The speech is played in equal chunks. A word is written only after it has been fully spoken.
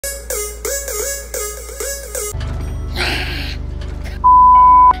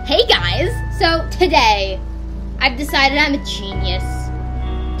Today, I've decided I'm a genius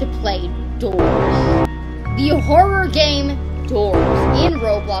to play Doors. The horror game Doors in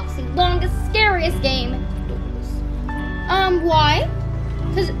Roblox, the longest, scariest game, Doors. Why?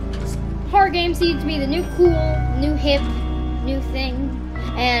 Because horror games seem to be the new cool, new hip, new thing,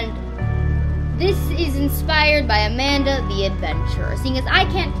 and this is inspired by Amanda the Adventurer. Seeing as I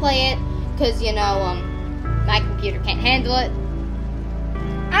can't play it, because, you know, my computer can't handle it,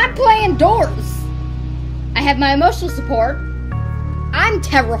 I'm playing Doors. I have my emotional support. I'm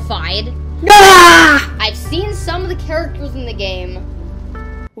terrified. Ah! I've seen some of the characters in the game.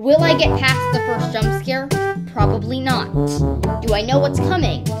 Will I get past the first jump scare? Probably not. Do I know what's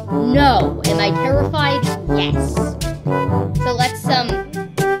coming? No. Am I terrified? Yes. So let's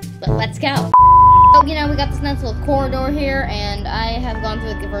go. Oh, you know, we got this nice little corridor here, and I have gone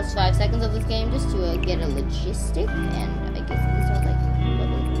through like the first 5 seconds of this game just to get a logistic, and I guess this sounds like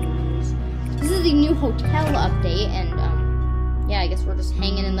this is the new hotel update, and yeah, I guess we're just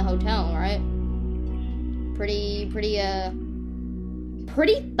hanging in the hotel, right? Pretty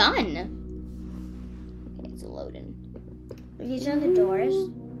fun. Okay, it's loading. Are these are the doors?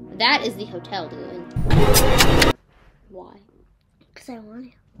 That is the hotel, dude. Why? Because I want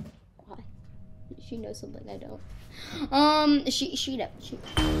to. Why? She knows something I don't. She knows.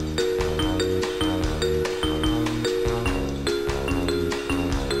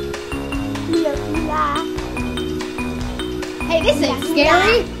 Hey, this ain't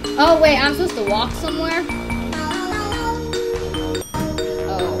scary. Oh wait, I'm supposed to walk somewhere?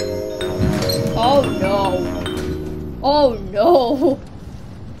 Oh no. Oh no.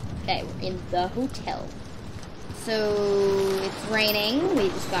 Okay, we're in the hotel. So it's raining. We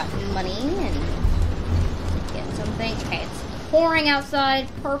just got money and get something. Okay, it's pouring outside.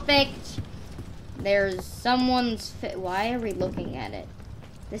 Perfect. There's someone's why are we looking at it?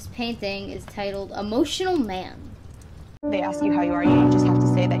 This painting is titled Emotional Man. They ask you how you are, you just have to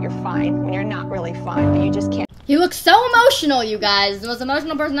say that you're fine when you're not really fine, but you just can't. He looks so emotional, you guys. The most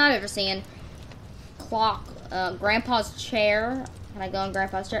emotional person I've ever seen. Clock, Grandpa's chair. Can I go in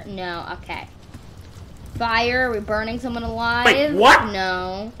Grandpa's chair? No, okay. Fire, are we burning someone alive? Wait, what?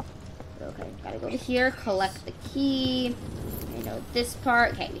 No. Okay, gotta go to here, collect the key. I know this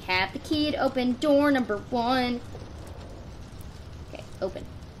part. Okay, we have the key to open door number 1. Okay, open.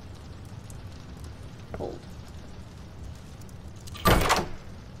 Hold.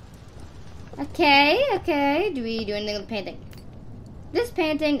 Okay. Do we do anything with the painting? This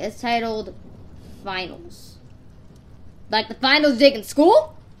painting is titled Finals. Like the finals day in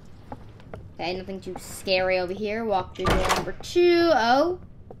school? Okay, nothing too scary over here. Walk through door number 2. Oh.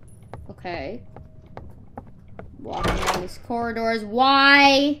 Okay. Walking down these corridors.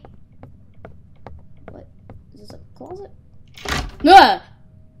 Why? What? Is this a closet? Ah!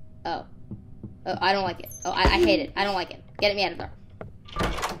 Oh, I don't like it. Oh, I hate it. I don't like it. Get me out of there.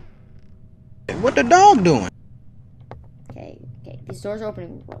 What the dog doing? Okay. These doors are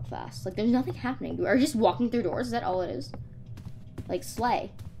opening real fast. Like, there's nothing happening. Are you just walking through doors? Is that all it is? Like,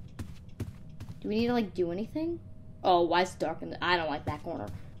 slay. Do we need to, like, do anything? Oh, why is it dark in the... I don't like that corner.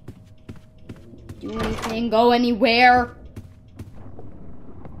 Do anything. Go anywhere.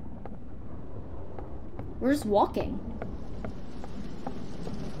 We're just walking.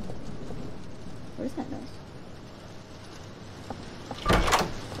 What is that noise?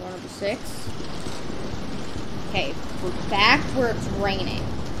 Door number 6. Okay, we're back where it's raining.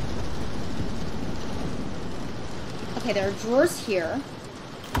 Okay, there are drawers here.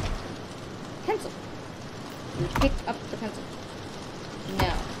 Pencil. We picked up the pencil.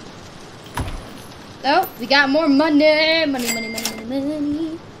 No. Oh, we got more money. Money.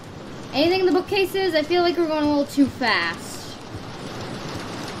 Anything in the bookcases? I feel like we're going a little too fast.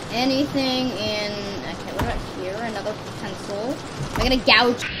 Anything in... Okay, what about here? Another pencil. Am I gonna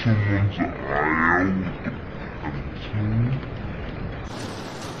gouge?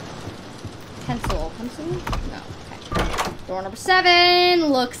 Pencil. No. Okay. Door number 7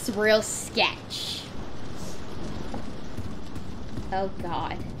 looks real sketch. Oh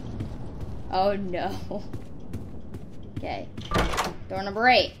god. Oh no. Okay. Door number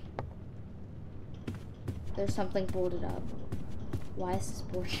 8. There's something boarded up. Why is this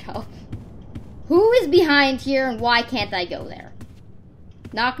boarded up? Who is behind here and why can't I go there?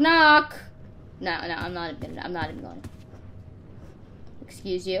 Knock knock. No, I'm not even going.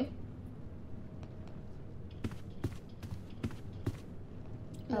 Excuse you.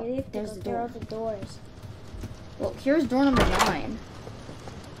 Maybe there's the door. The doors. Well, here's door number 9.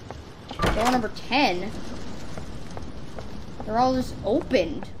 Door number 10. They're all just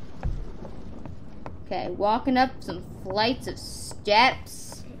opened. Okay, walking up some flights of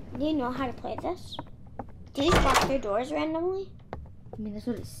steps. Do you know how to play this? Do you just walk through doors randomly? I mean, that's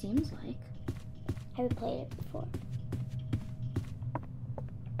what it seems like. Have you played it before?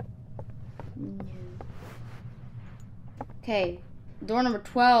 No. Okay, door number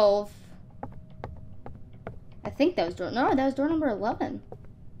 12. I think that was door. No, that was door number 11.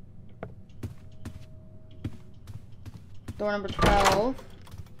 Door number 12.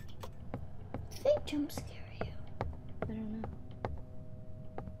 Do they jump scare you? I don't know.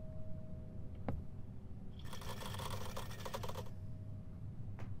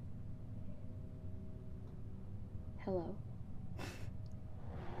 Hello.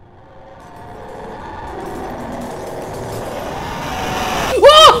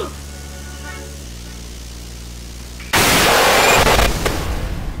 Whoa!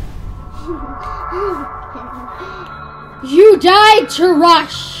 You died to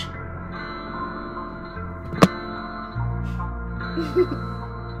Rush.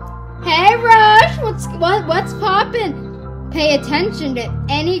 Hey Rush, what's poppin'? Pay attention to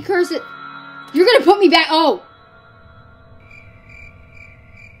any curse. You're gonna put me back. Oh.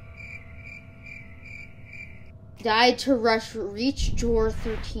 Died to Rush. Reach door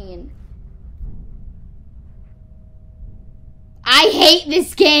 13. I hate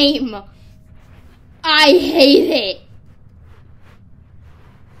this game. I hate it.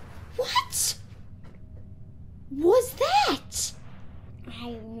 What was that?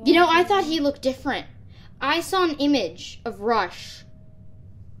 You know, I thought he looked different. I saw an image of Rush.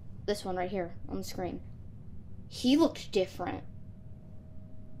 This one right here on the screen. He looked different.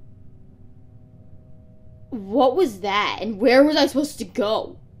 What was that? And where was I supposed to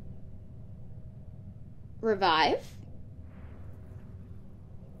go? Revive?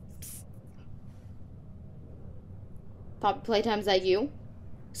 Poppy Playtime, is that you?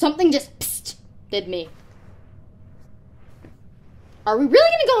 Something just psst did me. Are we really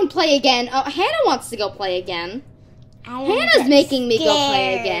gonna go and play again? Oh, Hannah wants to go play again. Hannah's making me go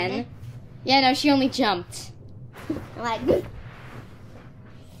play again. Yeah, no, she only jumped. Like,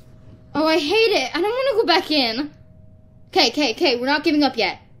 oh, I hate it. I don't want to go back in. Okay, we're not giving up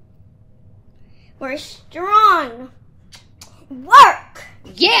yet. we're strong. Work.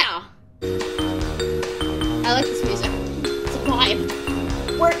 Yeah! I like this music. It's a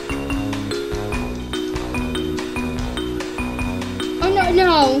vibe. Work. Oh,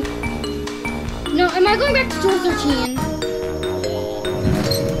 no. No, am I going back to door 13?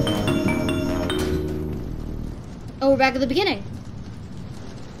 Oh, we're back at the beginning.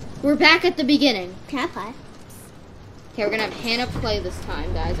 We're back at the beginning. Can I play? Okay, we're gonna have Hannah play this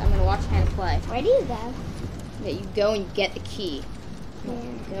time, guys. I'm gonna watch Hannah play. Where do you go? Yeah, you go and you get the key. Yeah.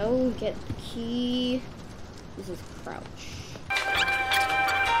 Go get the key. This is crouch.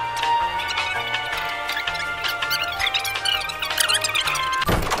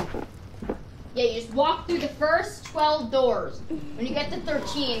 Yeah, you just walk through the first 12 doors. When you get to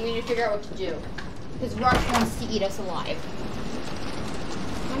 13, we need to figure out what to do. Because Rush wants to eat us alive.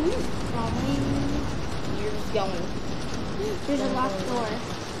 I'm just going. You're just going. There's a locked door.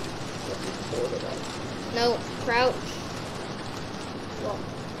 No, crouch. Whoa.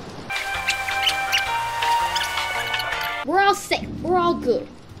 We're all safe. We're all good.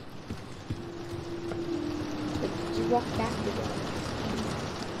 Just walk back the door.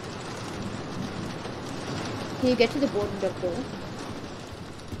 Can you get to the board and door?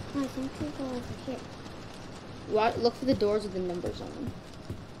 I think we go over here. Look for the doors with the numbers on them.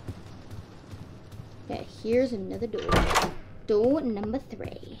 Okay, here's another door. Door number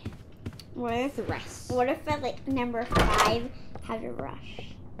 3. What if Thrust. What if at like number 5 has a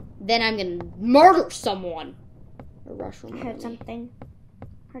rush? Then I'm gonna murder someone. Or Rush will I murder heard me. something.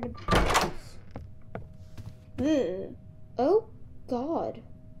 Heard a Ooh. Oh God.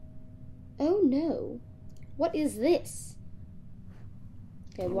 Oh no. What is this?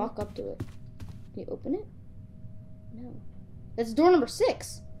 Okay, walk up to it. Can you open it? No. That's door number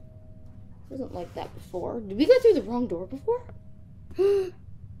 6. It wasn't like that before. Did we go through the wrong door before?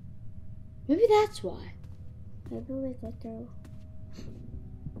 Maybe that's why. Maybe we go through.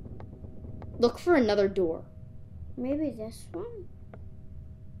 Look for another door. Maybe this one?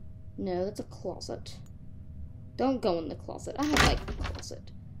 No, that's a closet. Don't go in the closet. I like the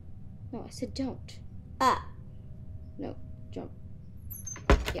closet. No, I said don't. No, jump.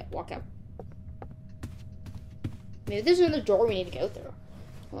 Yeah, walk out. Maybe there's another door we need to go through.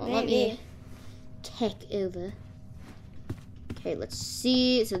 Well, let me take over. Okay, let's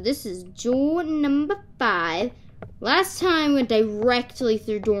see. So this is door number 5. Last time we went directly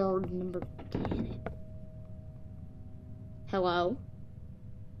through door number 10. Hello?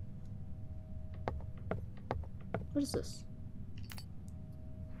 What is this?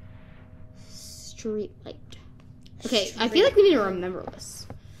 street light. Okay, I feel like we need to remember this.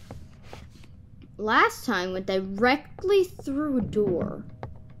 Last time went directly through a door.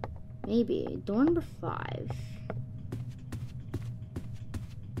 Maybe door number 5.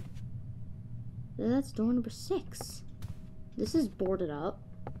 That's door number 6. This is boarded up.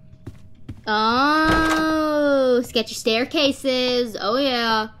 Oh, sketchy staircases. Oh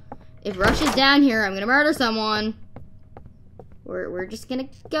yeah. If Rush is down here, I'm gonna murder someone. We're just gonna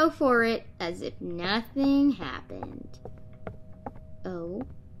go for it as if nothing happened. Oh.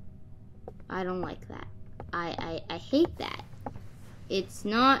 I don't like that. I hate that. It's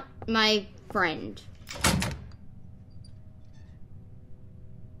not my friend. I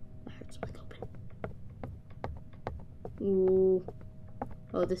heard something open. Ooh.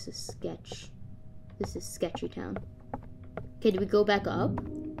 Oh, this is sketch. This is sketchy town. Okay, do we go back up?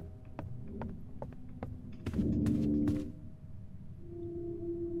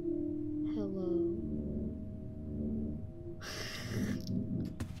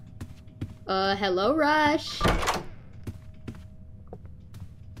 Hello, Rush. I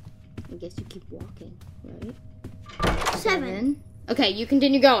guess you keep walking, right? 7. Okay, you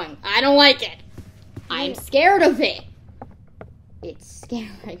continue going. I don't like it. I'm scared of it. It's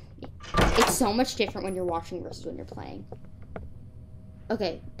scary. It's so much different when you're watching versus when you're playing.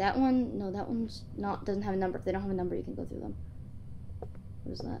 Okay, that one, no, that one's not, doesn't have a number. If they don't have a number, you can go through them.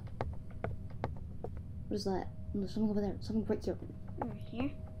 What is that? What is that? There's something over there. Something right here. Over here?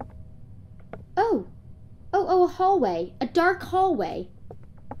 Oh, a hallway. A dark hallway.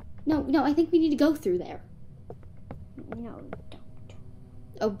 No, I think we need to go through there. No, we don't.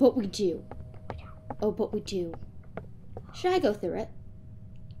 Oh, but we do. Oh, but we do. Should I go through it?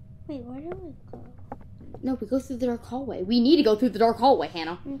 Wait, where do we go? No, we go through the dark hallway. We need to go through the dark hallway,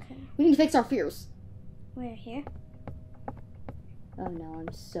 Hannah. Okay. We need to fix our fears. We're here? Oh no,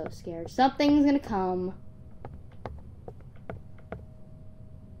 I'm so scared. Something's gonna come.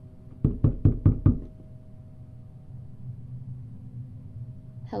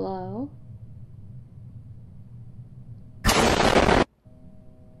 Hello?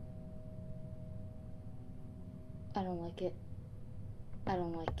 I don't like it. I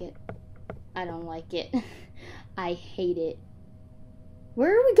don't like it. I don't like it. I hate it.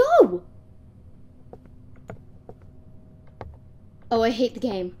 Where do we go? Oh, I hate the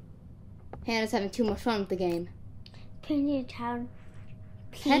game. Hannah's having too much fun with the game. Penny Town.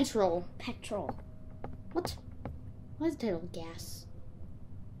 Petrol. Petrol. What? Why is the title gas?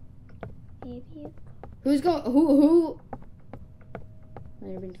 Maybe. Who's going? Who?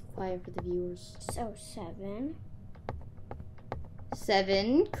 Might have been quiet for the viewers. So 7.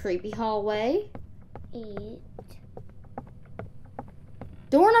 7. Creepy hallway. 8.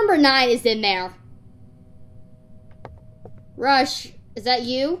 Door number 9 is in there. Rush, is that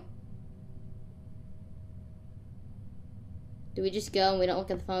you? Do we just go and we don't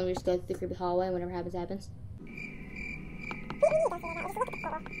look at the phone? We just go through the creepy hallway and whatever happens, happens?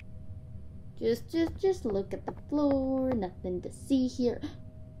 Just look at the floor. Nothing to see here.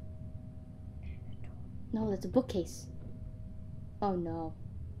 No, that's a bookcase. Oh no.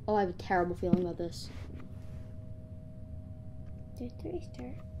 Oh, I have a terrible feeling about this. There's 3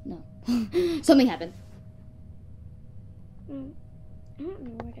 stars. No. Something happened. I don't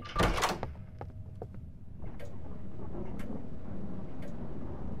know where to go.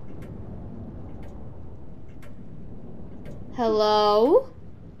 Hello?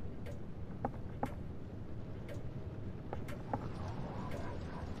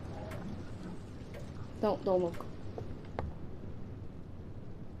 Don't look.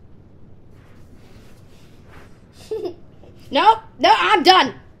 No, I'm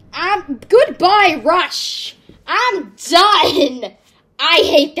done. Goodbye, Rush. I'm done. I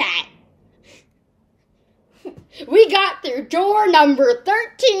hate that. We got through door number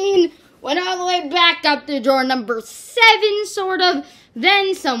 13, went all the way back up to door number 7, sort of.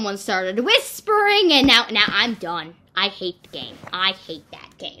 Then someone started whispering, and now I'm done. I hate the game. I hate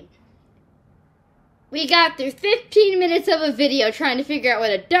that game. We got through 15 minutes of a video trying to figure out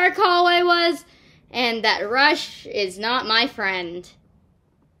what a dark hallway was, and that Rush is not my friend.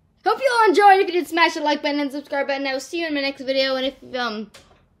 Hope you all enjoyed. If you did, smash the like button and subscribe button. I will see you in my next video. And if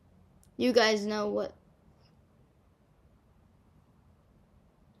you guys know what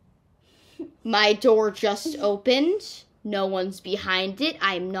my door just opened, no one's behind it.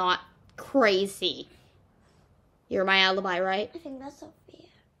 I'm not crazy. You're my alibi, right? I think that's Sophia.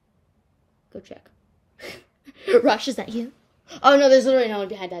 Go check. Rush, is that you? Oh no, there's literally no one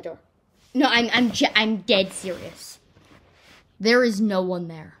behind that door. No, I'm dead serious. There is no one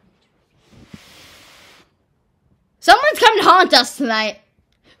there. Someone's coming to haunt us tonight.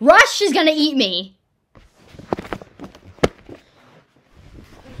 Rush is gonna eat me.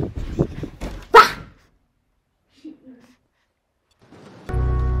 Ah!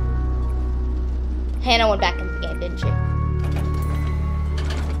 Hannah went back into the game, didn't she?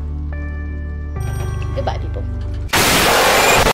 Goodbye, people.